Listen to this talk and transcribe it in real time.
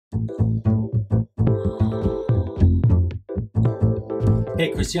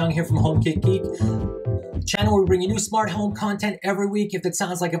Hey, Chris Young here from HomeKit Geek, channel where we bring you new smart home content every week. If it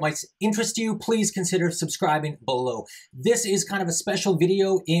sounds like it might interest you, please consider subscribing below. This is kind of a special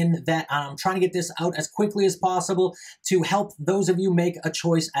video in that I'm trying to get this out as quickly as possible to help those of you make a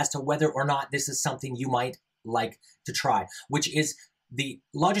choice as to whether or not this is something you might like to try, which is the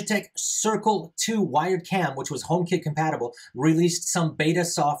Logitech Circle2 wired cam, which was HomeKit compatible, released some beta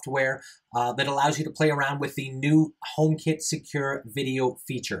software that allows you to play around with the new HomeKit secure video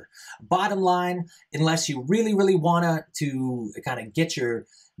feature. Bottom line, unless you really want to kind of get your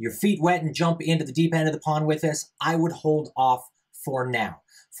feet wet and jump into the deep end of the pond with this, I would hold off for now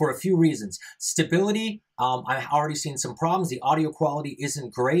for a few reasons. Stability, I've already seen some problems. The audio quality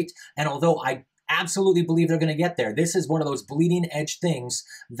isn't great, and although I absolutely believe they're going to get there, this is one of those bleeding edge things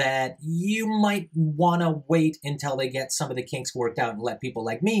that you might want to wait until they get some of the kinks worked out and let people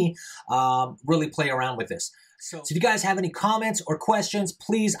like me really play around with this. So if you guys have any comments or questions,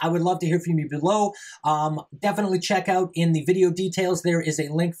 please, I would love to hear from you below. Definitely check out in the video details. There is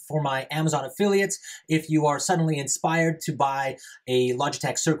a link for my Amazon affiliates if you are suddenly inspired to buy a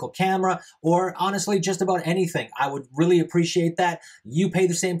Logitech Circle camera, or honestly, just about anything. I would really appreciate that. You pay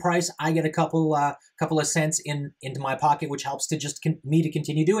the same price. I get a couple of cents into my pocket, which helps to just me to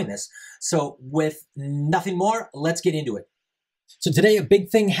continue doing this. So with nothing more, let's get into it. So today a big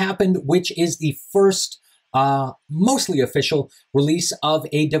thing happened, which is the first mostly official release of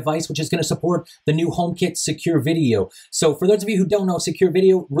a device which is going to support the new HomeKit Secure Video. So for those of you who don't know, Secure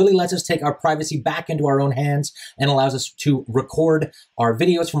Video really lets us take our privacy back into our own hands and allows us to record our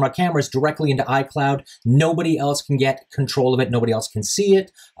videos from our cameras directly into iCloud. Nobody else can get control of it. Nobody else can see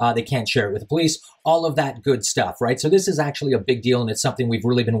it. They can't share it with the police. All of that good stuff, right? So this is actually a big deal, and it's something we've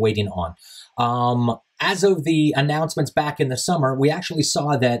really been waiting on. As of the announcements back in the summer, we actually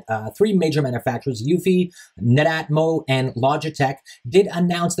saw that three major manufacturers, Eufy, Netatmo, and Logitech, did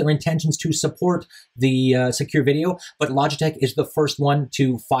announce their intentions to support the Secure Video, but Logitech is the first one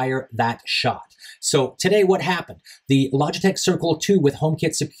to fire that shot. So today what happened? The Logitech Circle2 with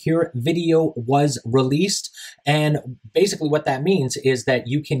HomeKit Secure Video was released, and basically what that means is that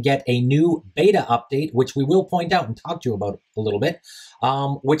you can get a new beta update, which we will point out and talk to you about a little bit,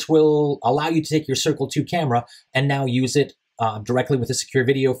 which will allow you to take your Circle2 camera and now use it directly with the secure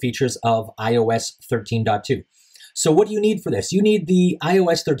video features of iOS 13.2. So what do you need for this? You need the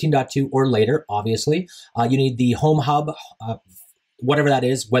iOS 13.2 or later, obviously. You need the Home Hub, whatever that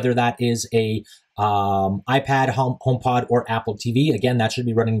is, whether that is a iPad, HomePod, or Apple TV. Again, that should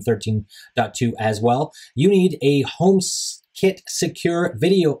be running 13.2 as well. You need a HomeKit Secure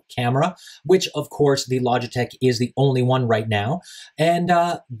Video camera, which of course the Logitech is the only one right now. And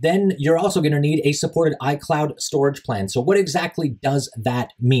then you're also going to need a supported iCloud storage plan. So what exactly does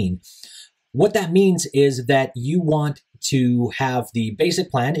that mean? What that means is that you want to have the basic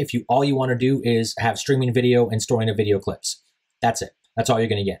plan if all you want to do is have streaming video and storing of video clips. That's it. That's all you're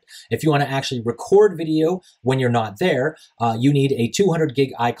going to get. If you want to actually record video when you're not there, you need a 200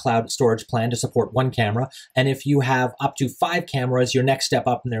 gig iCloud storage plan to support one camera. And if you have up to 5 cameras, your next step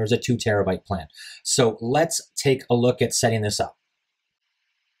up and there is a 2 terabyte plan. So let's take a look at setting this up.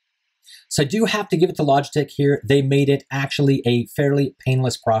 So I do have to give it to Logitech here. They made it actually a fairly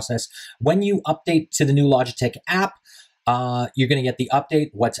painless process. When you update to the new Logitech app, you're going to get the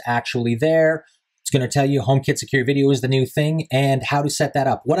update, what's actually there. It's going to tell you HomeKit Secure Video is the new thing and how to set that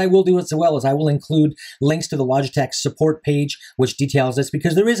up. What I will do as well is I will include links to the Logitech support page, which details this,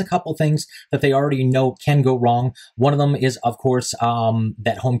 because there is a couple things that they already know can go wrong. One of them is, of course,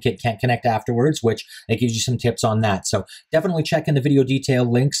 that HomeKit can't connect afterwards, which it gives you some tips on that. So definitely check in the video detail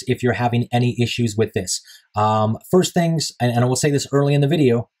links if you're having any issues with this. First things, and I will say this early in the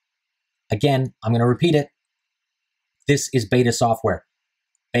video, again, I'm going to repeat it. This is beta software.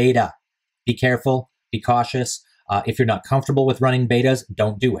 Beta. Be careful, be cautious. If you're not comfortable with running betas,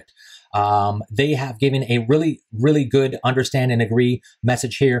 don't do it. They have given a really good understand and agree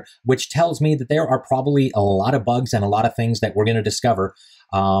message here, which tells me that there are probably a lot of bugs and a lot of things that we're going to discover.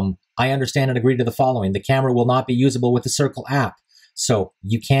 I understand and agree to the following. The camera will not be usable with the Circle app, so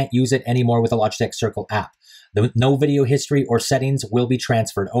you can't use it anymore with the Logitech Circle app. No video history or settings will be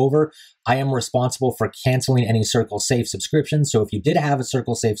transferred over. I am responsible for canceling any Circle Safe subscriptions. So if you did have a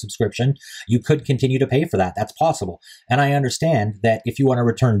Circle Safe subscription, you could continue to pay for that. That's possible. And I understand that if you want to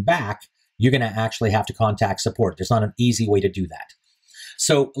return back, you're going to actually have to contact support. There's not an easy way to do that.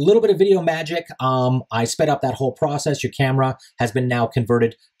 So a little bit of video magic. I sped up that whole process. Your camera has been now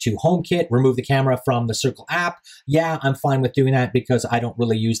converted to HomeKit. Remove the camera from the Circle app. Yeah, I'm fine with doing that because I don't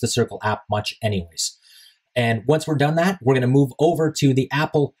really use the Circle app much anyways. And once we're done that, we're going to move over to the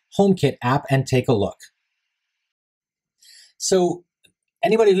Apple HomeKit app and take a look. So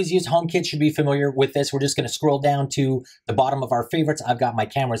anybody who's used HomeKit should be familiar with this. We're just going to scroll down to the bottom of our favorites. I've got my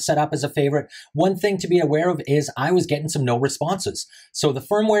camera set up as a favorite. One thing to be aware of is I was getting some no responses. So the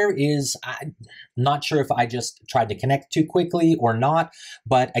firmware is, I'm not sure if I just tried to connect too quickly or not.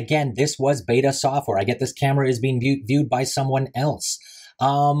 But again, this was beta software. I get this camera is being viewed by someone else.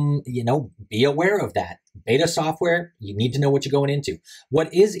 Be aware of that. Beta software, you need to know what you're going into.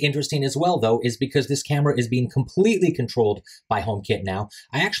 What is interesting as well, though, is because this camera is being completely controlled by HomeKit now,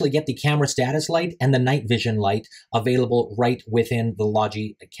 I actually get the camera status light and the night vision light available right within the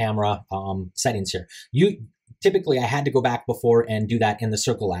Logi camera settings here. Typically, I had to go back before and do that in the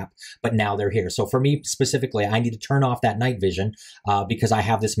Circle app, but now they're here. So for me specifically, I need to turn off that night vision because I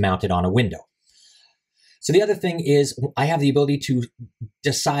have this mounted on a window. So the other thing is I have the ability to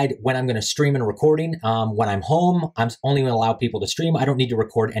decide when I'm going to stream and recording. When I'm home, I'm only going to allow people to stream. I don't need to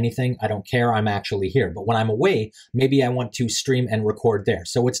record anything. I don't care. I'm actually here. But when I'm away, maybe I want to stream and record there.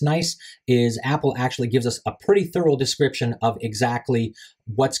 So what's nice is Apple actually gives us a pretty thorough description of exactly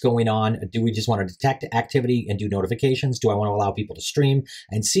what's going on. Do we just want to detect activity and do notifications? Do I want to allow people to stream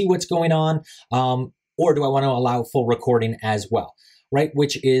and see what's going on? Or do I want to allow full recording as well, right?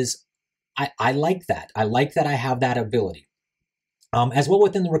 Which is I like that. I like that I have that ability. As well,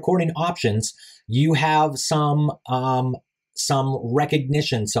 within the recording options, you have some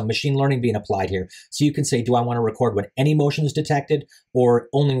recognition, some machine learning being applied here. So you can say, do I want to record when any motion is detected or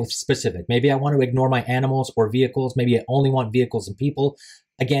only with specific? Maybe I want to ignore my animals or vehicles. Maybe I only want vehicles and people.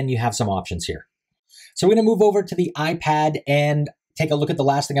 Again, you have some options here. So we're going to move over to the iPad and take a look at the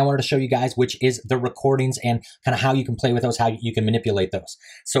last thing I wanted to show you guys, which is the recordings and kind of how you can play with those, how you can manipulate those.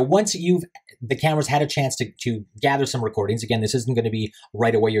 So once the camera's had a chance to gather some recordings, again, this isn't going to be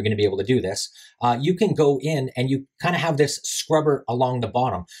right away you're going to be able to do this, you can go in and you kind of have this scrubber along the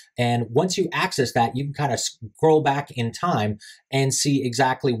bottom. And once you access that, you can kind of scroll back in time and see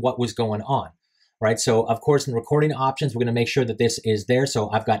exactly what was going on. Right, so of course in recording options, we're going to make sure that this is there. So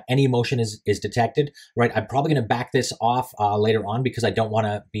I've got any motion is detected, right? I'm probably going to back this off later on because I don't want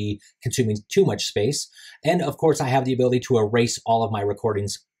to be consuming too much space. And of course, I have the ability to erase all of my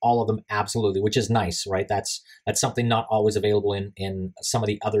recordings, all of them absolutely, which is nice, right? That's something not always available in some of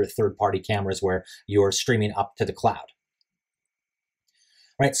the other third-party cameras where you're streaming up to the cloud.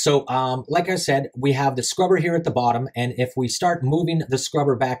 Right, so like I said, we have the scrubber here at the bottom, and if we start moving the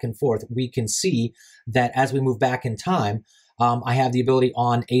scrubber back and forth, we can see that as we move back in time, I have the ability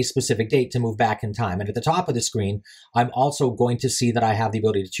on a specific date to move back in time. And at the top of the screen, I'm also going to see that I have the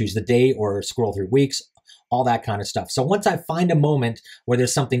ability to choose the day or scroll through weeks, all that kind of stuff. So once I find a moment where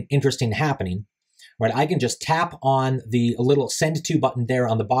there's something interesting happening, right, I can just tap on the little send to button there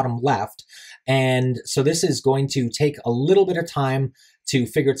on the bottom left. And so this is going to take a little bit of time to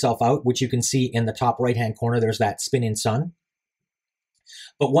figure itself out, which you can see in the top right-hand corner, there's that spinning sun.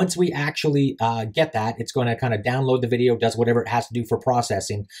 But once we actually get that, it's going to kind of download the video, does whatever it has to do for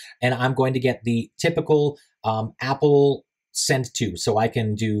processing, and I'm going to get the typical Apple send to. So I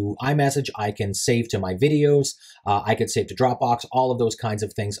can do iMessage, I can save to my videos, I could save to Dropbox, all of those kinds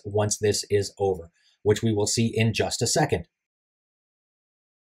of things once this is over, which we will see in just a second.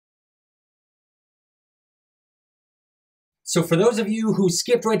 So for those of you who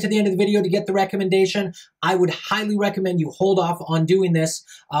skipped right to the end of the video to get the recommendation, I would highly recommend you hold off on doing this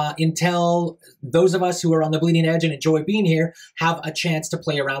until those of us who are on the bleeding edge and enjoy being here have a chance to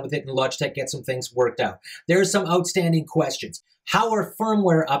play around with it and Logitech get some things worked out. There are some outstanding questions. How are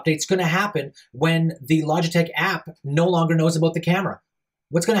firmware updates going to happen when the Logitech app no longer knows about the camera?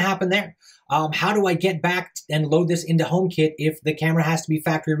 What's going to happen there? How do I get back and load this into HomeKit if the camera has to be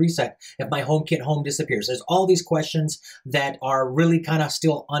factory reset, if my HomeKit home disappears? There's all these questions that are really kind of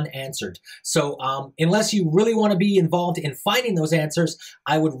still unanswered. So unless you really want to be involved in finding those answers,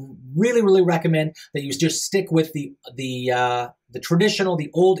 I would really, really recommend that you just stick with the traditional,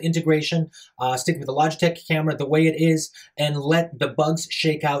 the old integration, stick with the Logitech camera the way it is, and let the bugs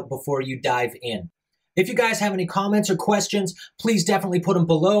shake out before you dive in. If you guys have any comments or questions, please definitely put them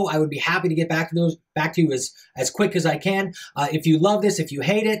below. I would be happy to get back to you as quick as I can. If you love this, if you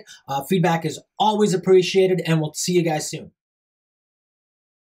hate it, feedback is always appreciated, and we'll see you guys soon.